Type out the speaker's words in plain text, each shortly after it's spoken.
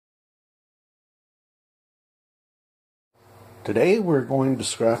Today we're going to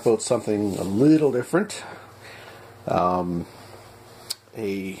scrap out something a little different. A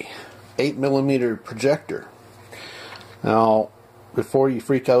 8mm projector. Now, before you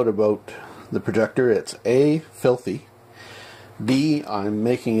freak out about the projector, it's A, filthy. B, I'm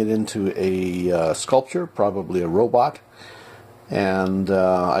making it into a sculpture, probably a robot, and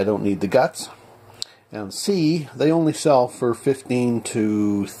I don't need the guts. And C, they only sell for $15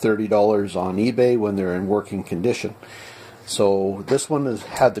 to $30 on eBay when they're in working condition. So this one has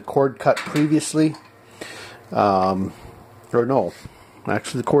had the cord cut previously, or no,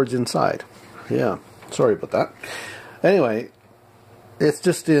 actually the cord's inside. Yeah, sorry about that. Anyway, it's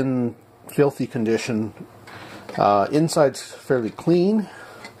just in filthy condition. Inside's fairly clean.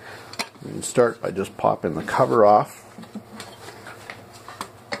 You can start by just popping the cover off.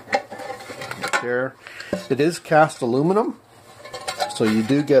 There, it is cast aluminum, so you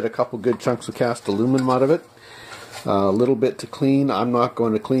do get a couple good chunks of cast aluminum out of it. A little bit to clean. I'm not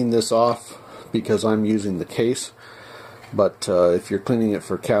going to clean this off because I'm using the case, but if you're cleaning it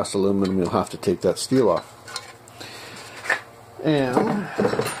for cast aluminum, you'll have to take that steel off. And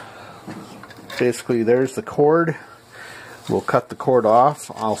basically there's the cord. We'll cut the cord off.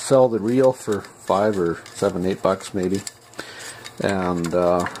 I'll sell the reel for $5 or $7, $8 maybe, and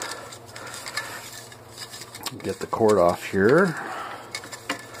get the cord off here.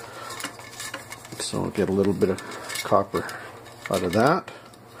 So get a little bit of copper out of that.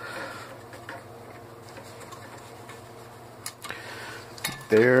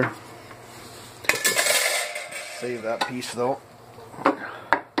 There. Save that piece though.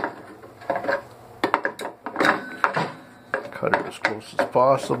 Cut it as close as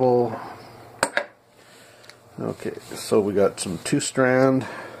possible. Okay, so we got some 2-strand,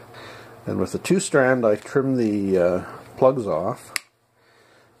 and with the 2-strand I trim the plugs off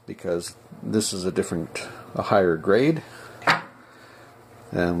because this is a higher grade,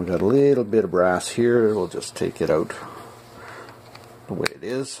 and we got a little bit of brass here. We'll just take it out the way it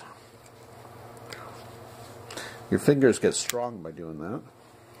is. Your fingers get strong by doing that,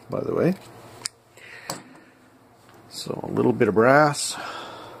 by the way. So a little bit of brass,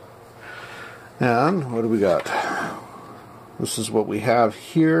 and what do we got? This is what we have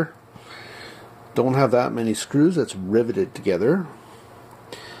here. Don't have that many screws. It's riveted together,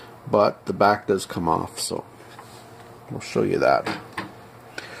 but the back does come off, so we'll show you that.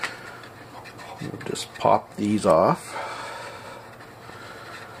 We'll just pop these off.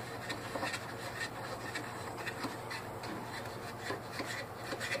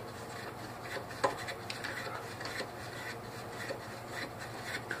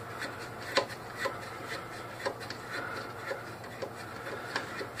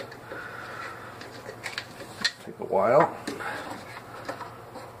 Take a while.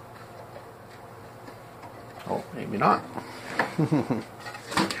 Oh, maybe not.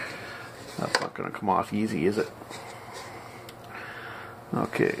 That's not going to come off easy, is it?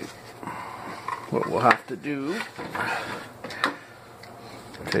 Okay. What we'll have to do,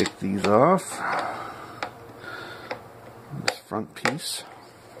 take these off. This front piece.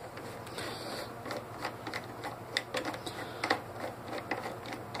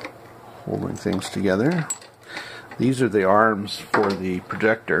 Holding things together. These are the arms for the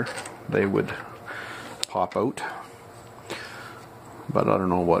projector. They would pop out, but I don't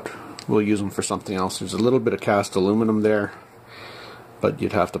know what. We'll use them for something else. There's a little bit of cast aluminum there, but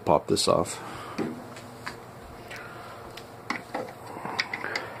you'd have to pop this off.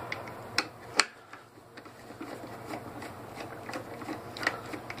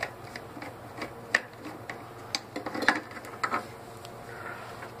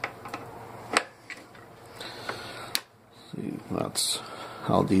 See, that's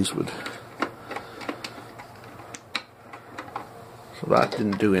how these would. So that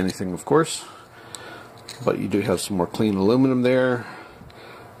didn't do anything, of course, but you do have some more clean aluminum there.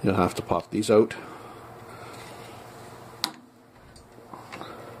 You'll have to pop these out.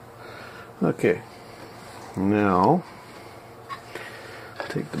 Okay, now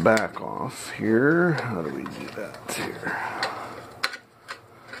take the back off here. How do we do that here?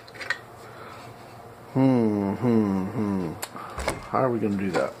 How are we going to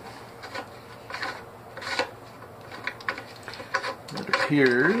do that? It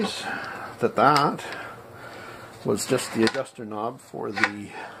appears that that was just the adjuster knob for the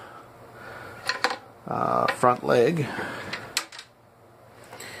front leg.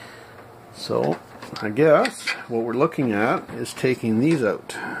 So I guess what we're looking at is taking these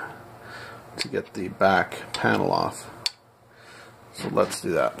out to get the back panel off. So let's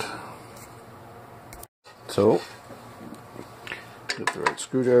do that. So get the right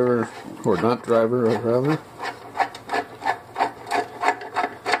screwdriver, or nut driver rather.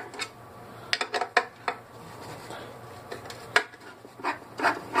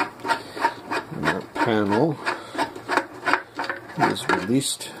 panel is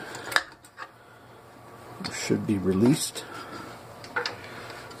released, or should be released.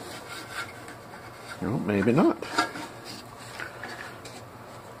 No, maybe not.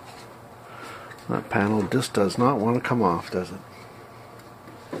 That panel just does not want to come off, does it?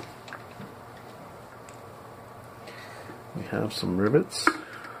 We have some rivets.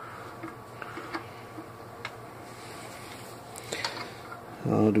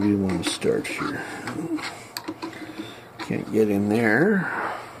 How do we want to start here? Can't get in there.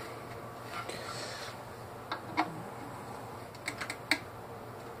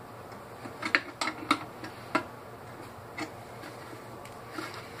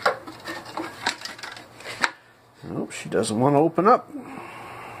 Nope, she doesn't want to open up.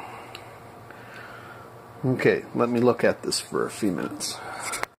 Okay, let me look at this for a few minutes.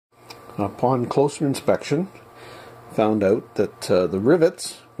 Upon closer inspection, found out that the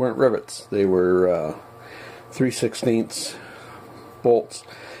rivets weren't rivets. They were 3/16 bolts,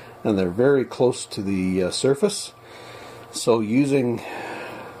 and they're very close to the surface. So using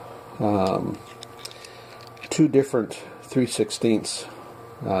two different 3/16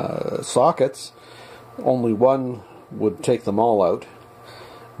 sockets, only one would take them all out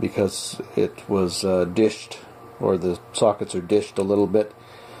because it was dished, or the sockets are dished a little bit,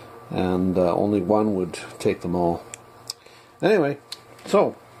 and only one would take them all. Anyway,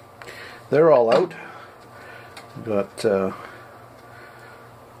 so they're all out. Got a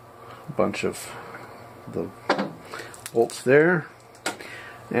bunch of the bolts there,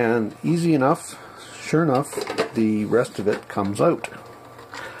 and easy enough, sure enough, the rest of it comes out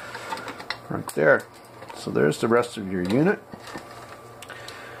right there. So there's the rest of your unit.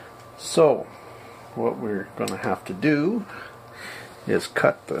 So what we're going to have to do is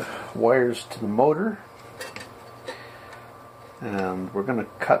cut the wires to the motor, and we're going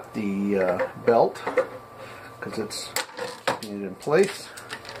to cut the belt because it's keeping it in place.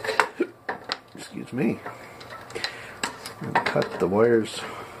 Excuse me. And cut the wires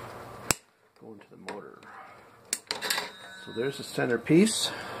going to the motor. So there's the center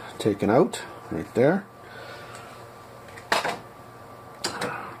piece taken out right there.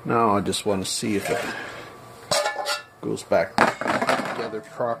 Now I just want to see if it goes back together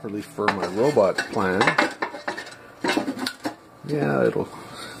properly for my robot plan. Yeah, it'll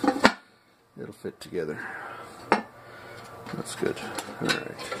fit together. That's good.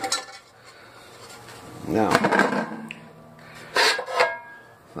 Alright. Now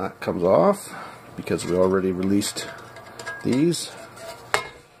that comes off because we already released these.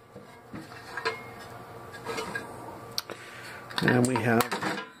 And we have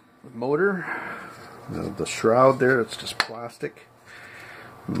the motor, the shroud there, it's just plastic.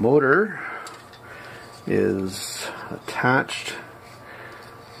 The motor is attached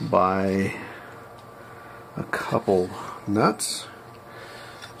by a couple nuts,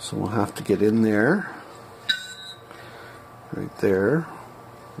 so we'll have to get in there, right there.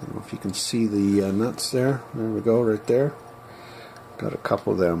 I don't know if you can see the nuts there. There we go, right there. Got a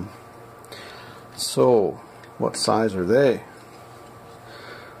couple of them. So, what size are they?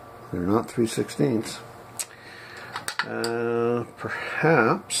 They're not 3/16.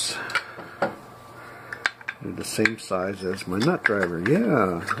 Perhaps they're the same size as my nut driver.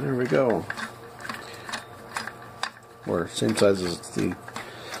 Yeah, there we go. Or same size as the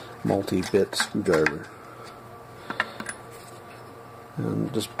multi-bit screwdriver.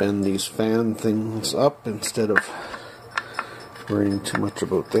 And just bend these fan things up instead of worrying too much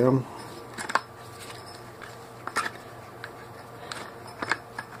about them.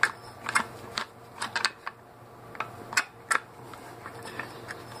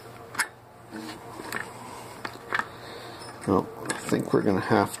 Well, I think we're going to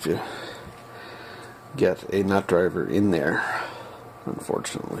have to get a nut driver in there,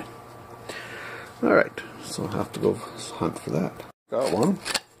 unfortunately. Alright, so I'll have to go hunt for that. Got one.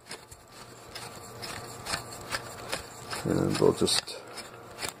 And we'll just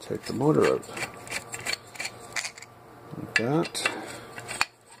take the motor out. Like that.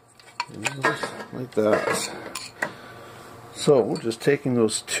 And like that. So, just taking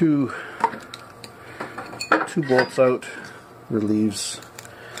those two bolts out relieves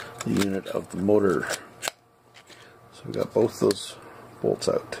the unit of the motor. So we got both those bolts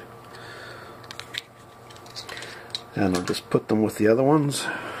out. And I'll just put them with the other ones.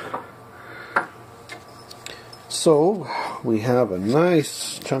 So we have a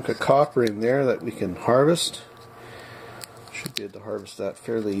nice chunk of copper in there that we can harvest. Should be able to harvest that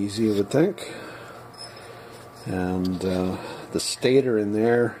fairly easy, I would think. And the stator in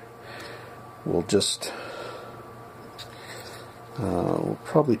there will just we'll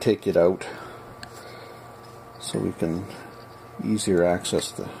probably take it out so we can easier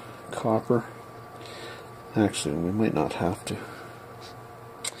access the copper. Actually, we might not have to.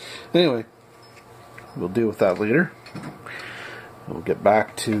 Anyway, we'll deal with that later. We'll get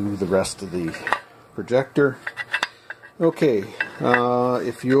back to the rest of the projector. Okay,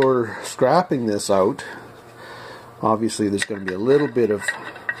 if you're strapping this out, obviously there's going to be a little bit of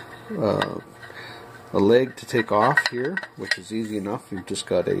a leg to take off here, which is easy enough. You've just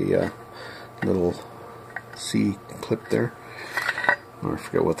got a little C-clip there, or I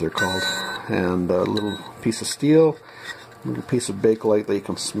forget what they're called, and a little piece of steel, a little piece of Bakelite that you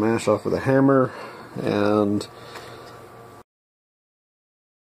can smash off with a hammer, and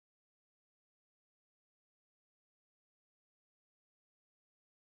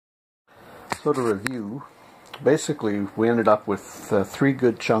so to review, basically we ended up with 3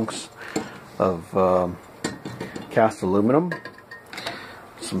 good chunks of cast aluminum,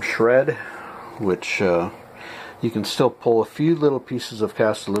 some shred, which you can still pull a few little pieces of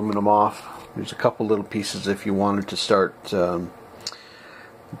cast aluminum off. There's a couple little pieces if you wanted to start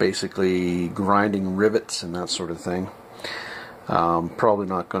basically grinding rivets and that sort of thing. Probably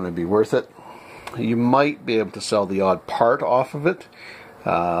not going to be worth it. You might be able to sell the odd part off of it.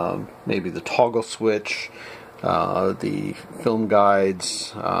 Maybe the toggle switch, the film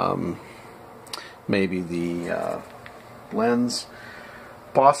guides, maybe the lens,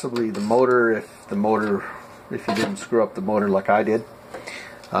 possibly the motor if you didn't screw up the motor like I did.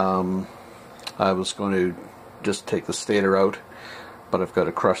 I was going to just take the stator out, but I've got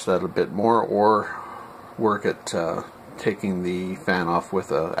to crush that a bit more or work at taking the fan off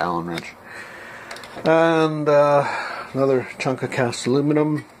with an Allen wrench. And another chunk of cast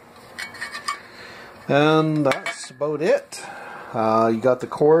aluminum, and that's about it. You got the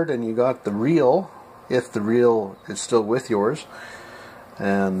cord and you got the reel, if the reel is still with yours,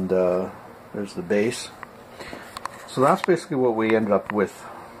 and there's the base. So that's basically what we ended up with.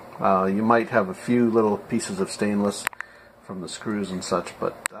 You might have a few little pieces of stainless from the screws and such,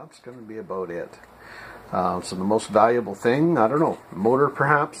 but that's going to be about it. So the most valuable thing, I don't know, the motor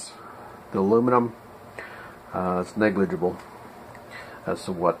perhaps, the aluminum, it's negligible as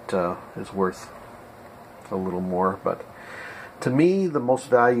to what is worth a little more, but to me the most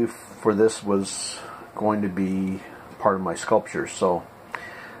value for this was going to be part of my sculpture, so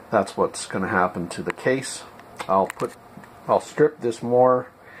that's what's going to happen to the case. I'll strip this more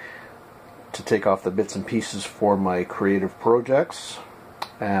to take off the bits and pieces for my creative projects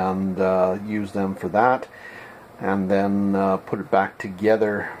and use them for that, and then put it back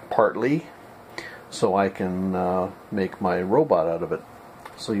together partly so I can make my robot out of it.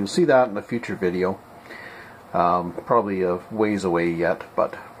 So you'll see that in a future video. Probably a ways away yet,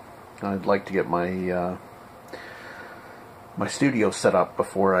 but I'd like to get my my studio set up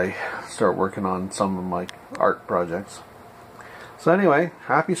before I start working on some of my art projects. So anyway,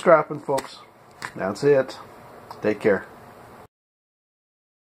 happy scrapping, folks. That's it. Take care.